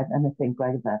didn't find anything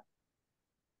like that.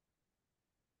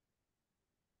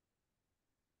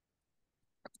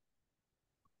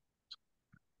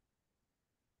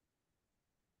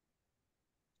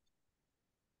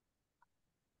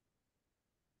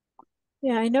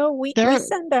 Yeah, I know we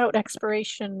send out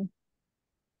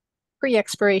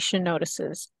pre-expiration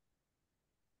notices.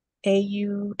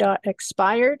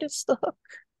 au.expired is the hook,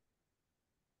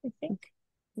 I think.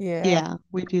 Yeah,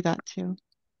 we do that too.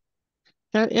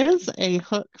 There is a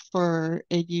hook for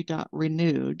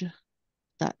au.renewed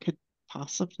that could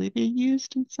possibly be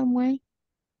used in some way.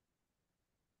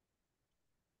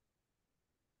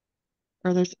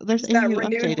 Or there's is that au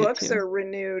renewed updated books too. or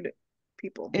renewed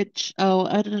people? It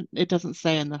doesn't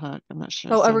say in the hook. I'm not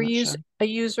sure. Oh, So a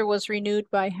user was renewed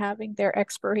by having their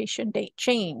expiration date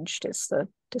changed is the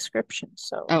description.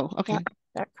 So okay.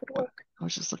 That could work. I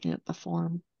was just looking at the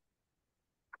form.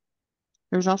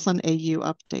 There's also an au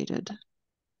updated. I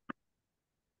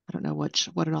don't know what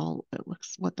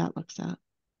that looks at.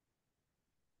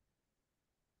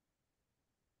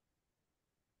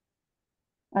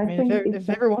 I mean, if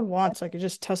everyone wants, I could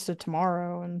just test it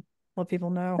tomorrow and let people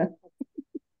know.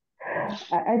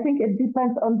 I think it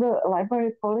depends on the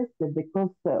library policy because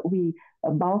we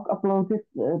bulk uploaded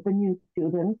the new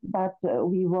students, but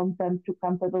we want them to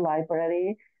come to the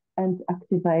library and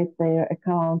activate their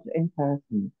account in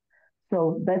person.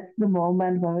 So that's the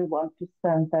moment when we want to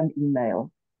send them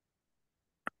email.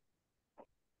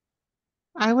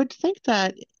 I would think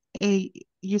that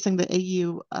using the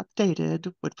AU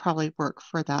updated would probably work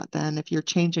for that then if you're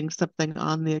changing something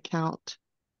on the account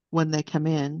when they come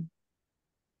in.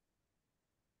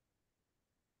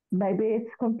 Maybe it's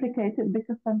complicated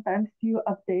because sometimes you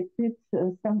update it,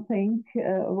 something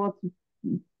what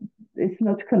is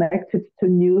not connected to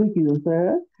new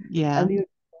user, Yeah. and you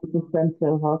send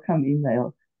a welcome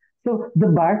email. So the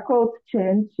barcode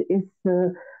change is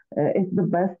the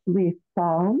best we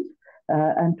found,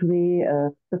 and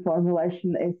the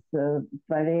formulation is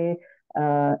very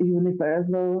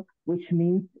universal, which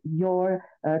means your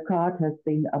card has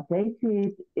been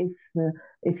updated.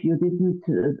 If you didn't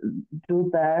do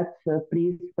that,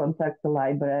 please contact the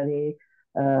library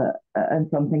and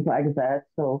something like that.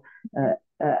 So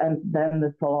and then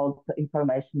the followed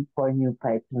information for new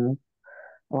patrons,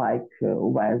 like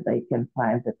where they can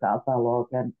find the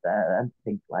catalog and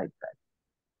things like that.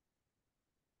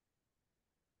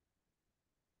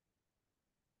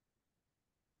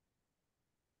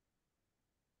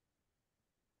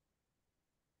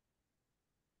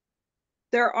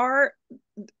 There are,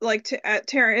 like,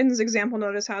 Taryn's example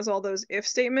notice has all those if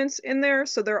statements in there,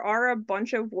 so there are a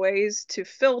bunch of ways to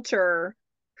filter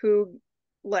who,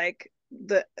 like,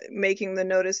 the making the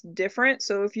notice different.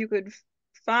 So if you could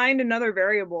find another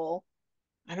variable,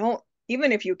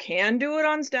 even if you can do it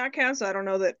on Statcast, I don't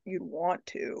know that you'd want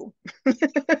to,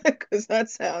 because that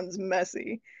sounds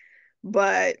messy.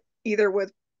 But either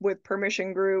with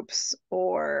permission groups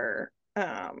or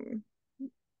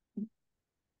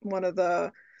one of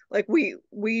the, like,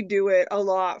 we do it a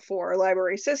lot for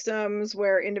library systems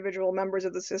where individual members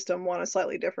of the system want a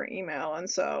slightly different email, and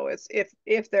so it's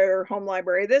if they're home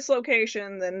library this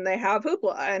location, then they have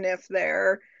Hoopla, and if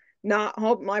they're not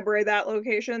home library that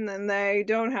location, then they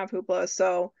don't have Hoopla.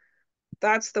 So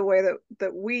that's the way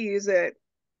that we use it.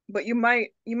 But you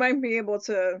might be able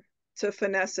to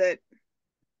finesse it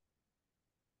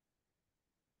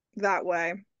that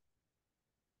way.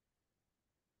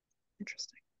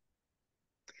 Interesting.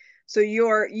 So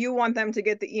you want them to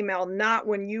get the email not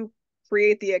when you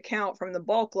create the account from the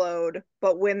bulk load,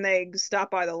 but when they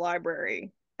stop by the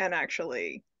library and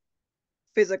actually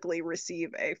physically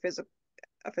receive a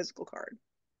physical card.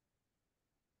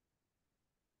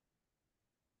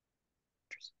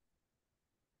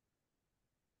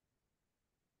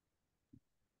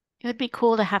 It would be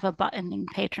cool to have a button in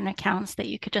patron accounts that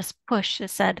you could just push that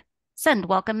said, send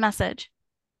welcome message.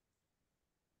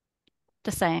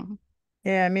 Just saying.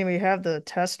 Yeah, I mean, we have the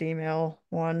test email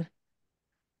one,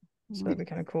 so that'd be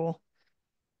kind of cool.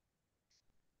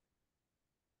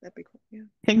 That'd be cool, yeah.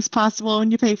 Things possible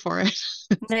when you pay for it.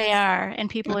 They are, and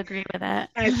people agree with it.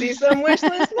 I see some wish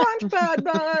list launchpad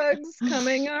bugs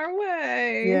coming our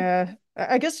way. Yeah,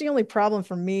 I guess the only problem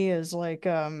for me is like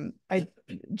I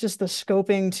just the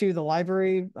scoping to the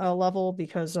library level,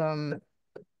 because our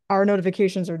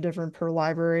notifications are different per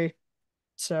library.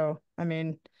 So I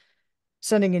mean,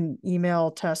 sending an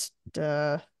email test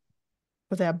with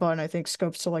that button, I think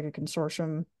scopes to like a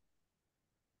consortium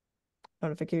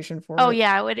notification for Oh it.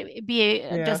 yeah, it would be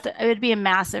it would be a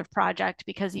massive project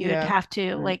because you would have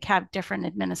to like have different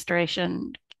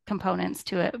administration components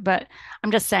to it. But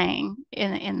I'm just saying,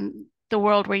 in the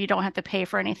world where you don't have to pay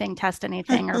for anything, test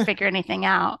anything, or figure anything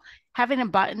out, having a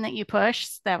button that you push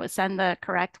that would send the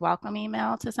correct welcome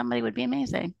email to somebody would be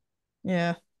amazing.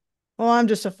 Yeah. Well, I'm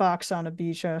just a fox on a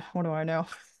beach. What do I know?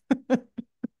 But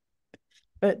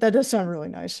that does sound really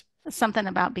nice. Something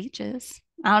about beaches.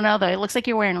 I don't know though. It looks like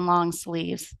you're wearing long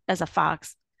sleeves as a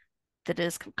fox that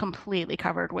is completely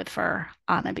covered with fur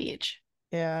on a beach.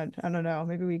 Yeah, I don't know.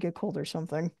 Maybe we get cold or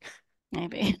something.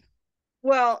 Maybe.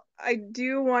 Well, I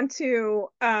do want to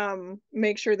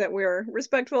make sure that we're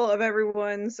respectful of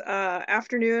everyone's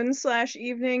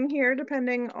afternoon/evening here,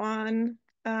 depending on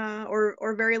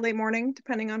or very late morning,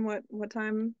 depending on what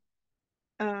time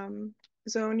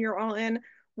zone you're all in.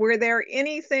 Were there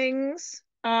any things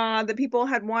that people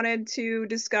had wanted to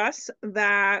discuss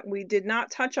that we did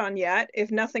not touch on yet? If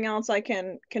nothing else, I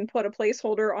can put a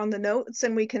placeholder on the notes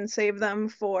and we can save them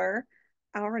for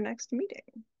our next meeting.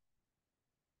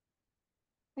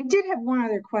 I did have one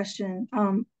other question.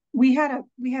 We had a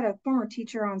former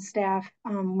teacher on staff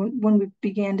when we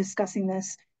began discussing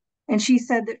this, and she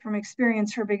said that from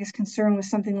experience, her biggest concern with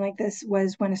something like this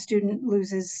was when a student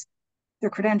loses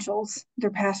their credentials, their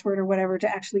password or whatever to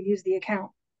actually use the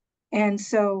account. And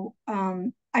so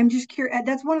I'm just curious.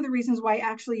 That's one of the reasons why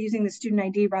actually using the student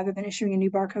ID rather than issuing a new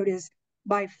barcode is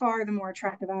by far the more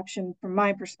attractive option from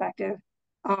my perspective.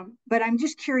 But I'm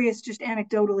just curious, just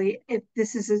anecdotally, if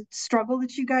this is a struggle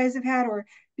that you guys have had, or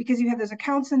because you have those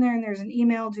accounts in there and there's an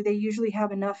email, do they usually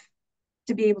have enough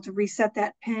to be able to reset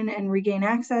that PIN and regain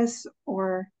access?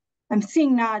 Or I'm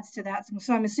seeing nods to that.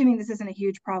 So I'm assuming this isn't a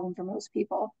huge problem for most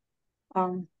people.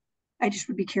 I just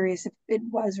would be curious if it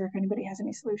was, or if anybody has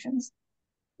any solutions.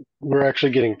 We're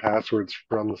actually getting passwords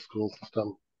from the school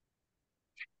system.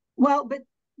 Well, but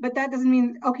that doesn't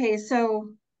mean, okay,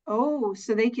 so, oh,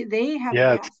 so they have a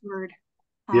Yeah, password.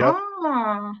 yep.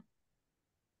 Ah,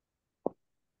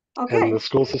 And okay. the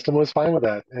school system was fine with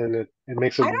that. And it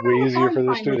makes it I don't way know if easier for I'm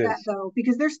their fine with that students. though,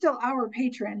 because they're still our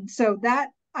patron. So that,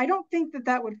 I don't think that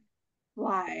that would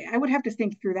fly. I would have to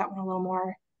think through that one a little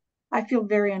more. I feel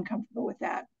very uncomfortable with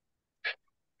that.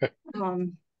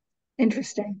 Um,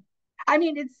 Interesting. I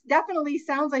mean, it's definitely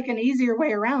sounds like an easier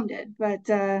way around it, but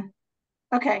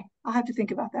okay, I'll have to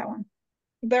think about that one.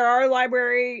 There are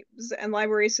libraries and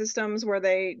library systems where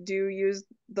they do use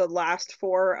the last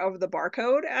four of the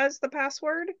barcode as the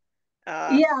password.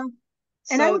 Yeah,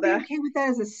 and I So would be that, okay with that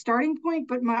as a starting point,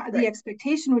 but the right.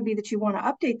 expectation would be that you want to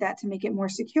update that to make it more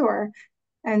secure.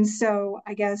 And so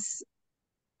I guess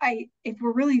if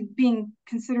we're really being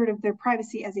considerate of their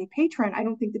privacy as a patron, I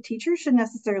don't think the teacher should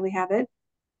necessarily have it.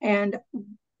 And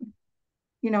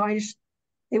they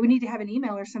would need to have an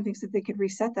email or something so that they could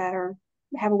reset that or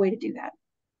have a way to do that.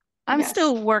 I'm Yes.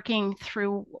 still working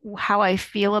through how I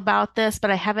feel about this,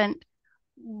 but I haven't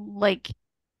like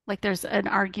there's an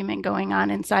argument going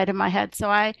on inside of my head. So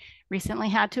I recently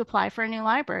had to apply for a new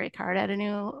library card at a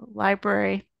new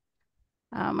library.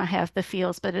 I have the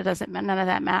feels, but it doesn't, none of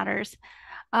that matters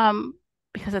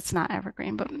because it's not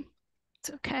Evergreen, but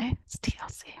it's okay. It's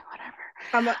TLC, whatever.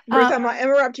 Ruth, I'm gonna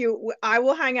interrupt you. I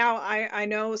will hang out. I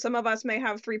know some of us may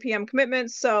have 3 p.m.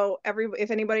 commitments, so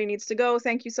if anybody needs to go,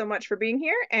 thank you so much for being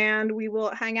here, and we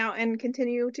will hang out and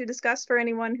continue to discuss for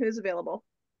anyone who's available.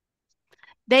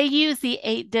 They use the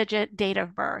 8-digit date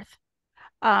of birth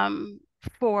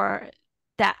for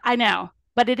that. I know,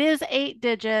 but it is 8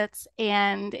 digits,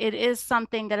 and it is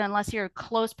something that unless you're a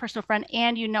close personal friend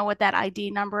and you know what that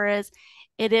ID number is,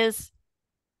 it is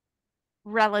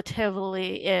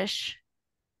relatively-ish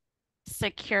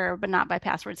secure, but not by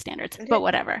password standards. But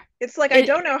whatever. It's like I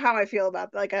don't know how I feel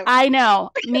about like I know,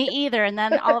 me either. And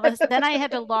then all of us, then I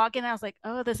had to log in. I was like,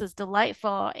 oh, this is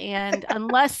delightful. And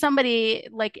unless somebody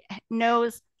like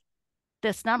knows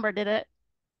this number, did it?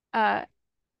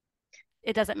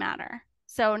 It doesn't matter.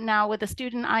 So now with the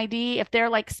student ID, if they're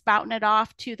like spouting it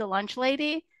off to the lunch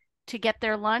lady to get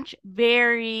their lunch,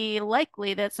 very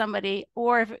likely that somebody,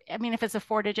 or if it's a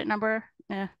 4-digit number,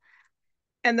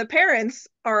 and the parents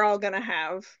are all going to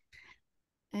have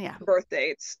birth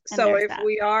dates. So if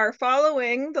we are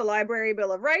following the Library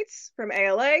Bill of Rights from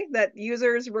ALA that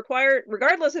users required,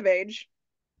 regardless of age,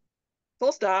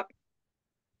 full stop,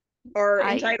 are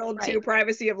entitled to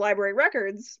privacy of library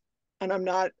records, and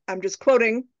I'm just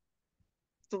quoting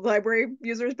the Library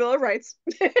Users Bill of Rights,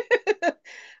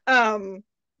 then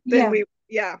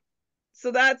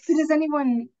so that's. So does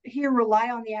anyone here rely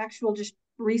on the actual just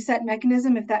reset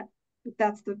mechanism?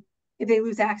 If they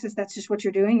lose access, that's just what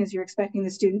you're doing, is you're expecting the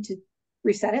student to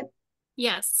reset it?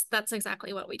 Yes, that's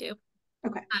exactly what we do.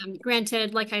 Okay.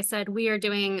 Granted, like I said, we are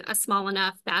doing a small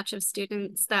enough batch of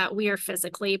students that we are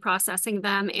physically processing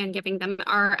them and giving them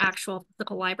our actual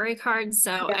physical library cards.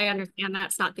 So I understand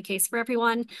that's not the case for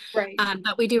everyone. Right.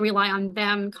 But we do rely on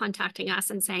them contacting us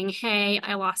and saying, hey,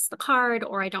 I lost the card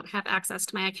or I don't have access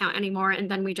to my account anymore. And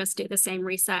then we just do the same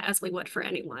reset as we would for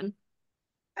anyone.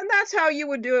 And that's how you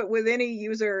would do it with any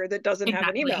user that doesn't have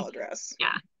an email address.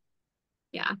 Yeah.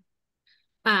 Yeah.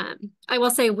 I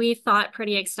will say we thought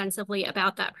pretty extensively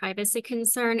about that privacy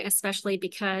concern, especially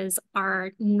because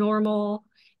our normal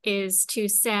is to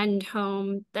send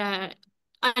home the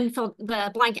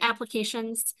blank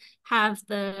applications, have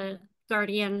the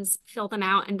guardians fill them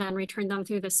out and then return them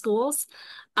through the schools.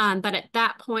 But at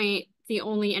that point, the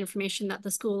only information that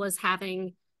the school is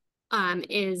having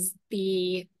is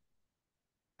the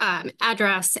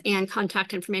address and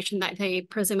contact information that they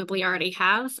presumably already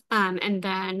have. And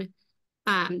then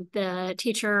the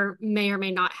teacher may or may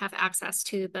not have access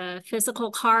to the physical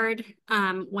card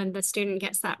when the student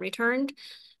gets that returned.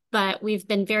 But we've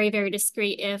been very, very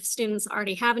discreet. If students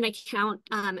already have an account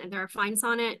and there are fines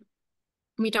on it,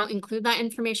 we don't include that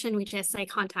information. We just say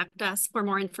contact us for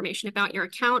more information about your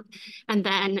account. And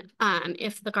then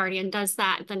if the guardian does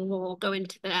that, then we'll go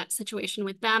into that situation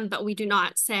with them. But we do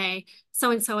not say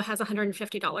so-and-so has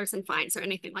 $150 in fines or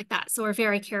anything like that. So we're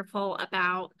very careful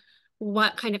about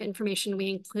what kind of information we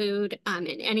include in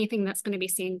anything that's going to be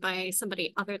seen by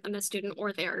somebody other than the student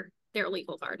or their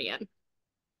legal guardian.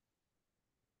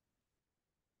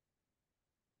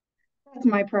 That's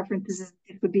my preference.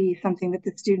 It would be something that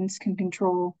the students can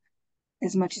control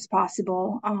as much as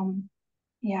possible.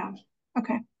 Yeah.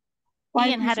 Okay. Well,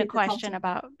 Ian had a question also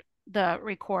about the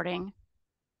recording.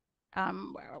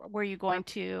 Were you going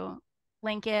to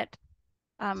link it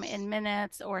in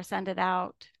minutes or send it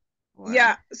out? Or...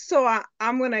 Yeah, so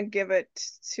I'm gonna give it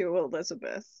to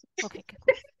Elizabeth. Okay,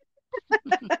 cool.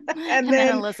 And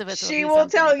then Elizabeth she will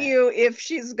tell you if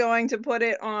she's going to put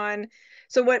it on.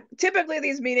 So what typically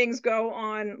these meetings go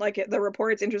on, like the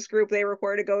reports interest group, they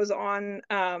record it goes on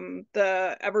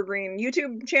the Evergreen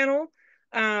YouTube channel.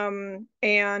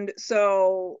 And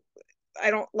so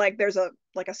I don't like there's a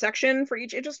section for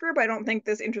each interest group. I don't think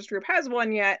this interest group has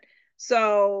one yet.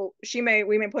 So we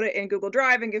may put it in Google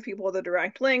Drive and give people the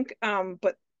direct link.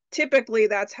 But typically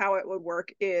that's how it would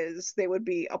work, is they would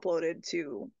be uploaded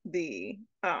to the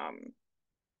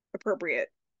appropriate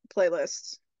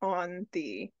playlists on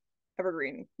the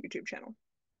Evergreen YouTube channel.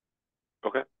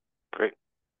 Okay, great.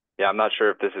 Yeah, I'm not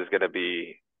sure if this is going to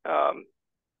be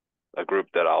a group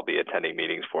that I'll be attending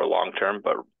meetings for long term,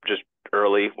 but just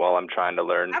early while I'm trying to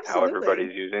learn how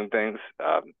everybody's using things,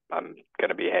 I'm going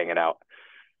to be hanging out.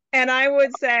 And I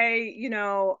would say,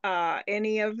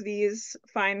 any of these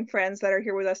fine friends that are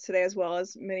here with us today, as well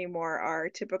as many more, are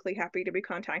typically happy to be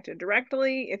contacted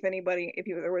directly if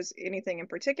there was anything in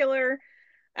particular.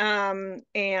 And,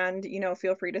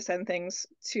 feel free to send things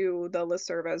to the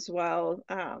listserv as well.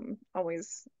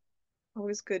 Always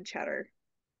good chatter.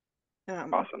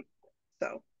 Awesome.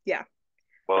 So, yeah.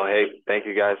 Well, hey, thank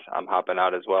you guys. I'm hopping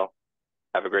out as well.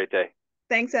 Have a great day.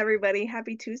 Thanks, everybody.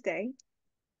 Happy Tuesday.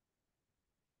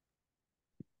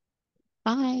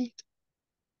 Bye.